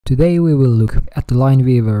Today we will look at the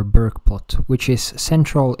Lineweaver-Burk plot, which is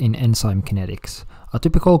central in enzyme kinetics. A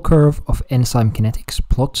typical curve of enzyme kinetics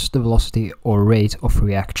plots the velocity or rate of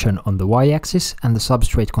reaction on the y-axis and the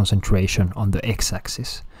substrate concentration on the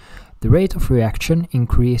x-axis. The rate of reaction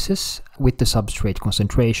increases with the substrate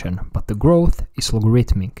concentration, but the growth is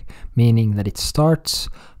logarithmic, meaning that it starts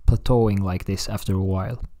plateauing like this after a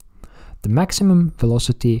while. The maximum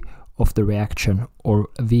velocity of the reaction, or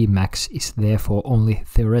Vmax, is therefore only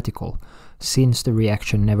theoretical, since the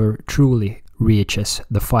reaction never truly reaches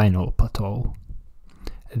the final plateau.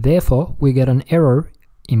 Therefore, we get an error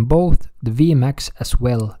in both the Vmax as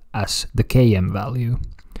well as the Km value.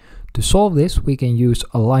 To solve this, we can use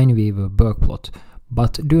a Lineweaver-Burk plot,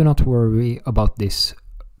 but do not worry about this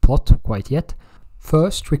plot quite yet.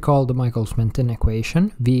 First, recall the Michaelis-Menten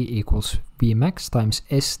equation, V equals Vmax times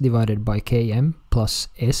S divided by Km plus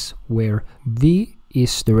S, where V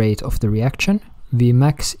is the rate of the reaction,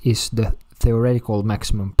 Vmax is the theoretical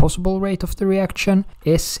maximum possible rate of the reaction,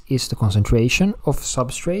 S is the concentration of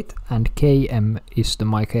substrate, and Km is the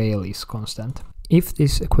Michaelis constant. If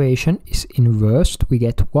this equation is inversed, we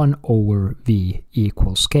get 1 over V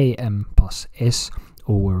equals Km plus S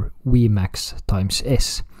over Vmax times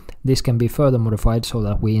S. This can be further modified so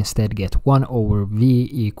that we instead get 1 over V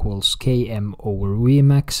equals Km over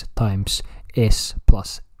Vmax times S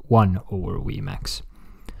plus 1 over Vmax.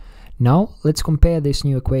 Now let's compare this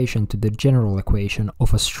new equation to the general equation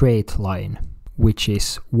of a straight line, which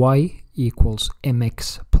is y equals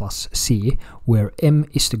mx plus c, where m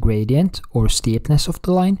is the gradient or steepness of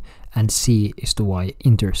the line and c is the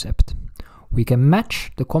y-intercept. We can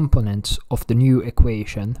match the components of the new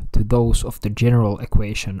equation to those of the general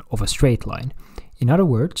equation of a straight line. In other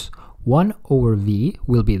words, 1 over v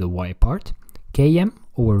will be the y part, km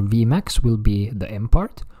over vmax will be the m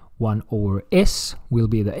part, 1 over s will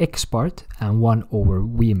be the x part, and 1 over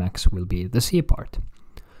vmax will be the c part.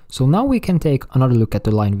 So now we can take another look at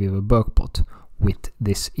the Lineweaver-Burk plot with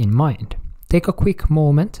this in mind. Take a quick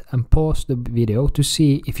moment and pause the video to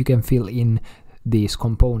see if you can fill in these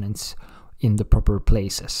components in the proper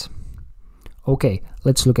places. Okay,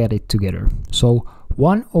 let's look at it together. So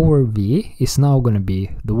 1 over v is now going to be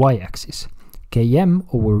the y-axis. Km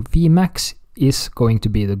over vmax is going to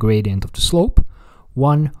be the gradient of the slope.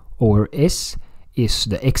 1 over s is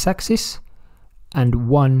the x-axis, and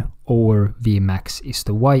 1 over Vmax is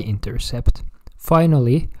the y-intercept.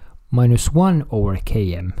 Finally, minus 1 over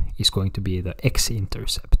Km is going to be the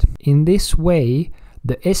x-intercept. In this way,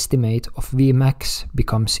 the estimate of Vmax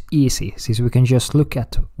becomes easy, since we can just look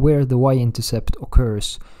at where the y-intercept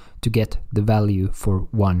occurs to get the value for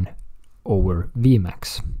 1 over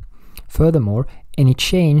Vmax. Furthermore, any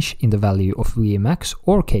change in the value of Vmax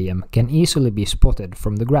or Km can easily be spotted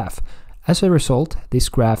from the graph. As a result, this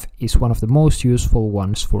graph is one of the most useful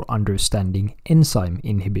ones for understanding enzyme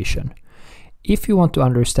inhibition. If you want to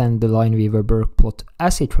understand the Lineweaver-Burk plot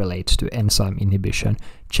as it relates to enzyme inhibition,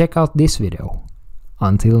 check out this video.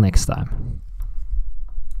 Until next time.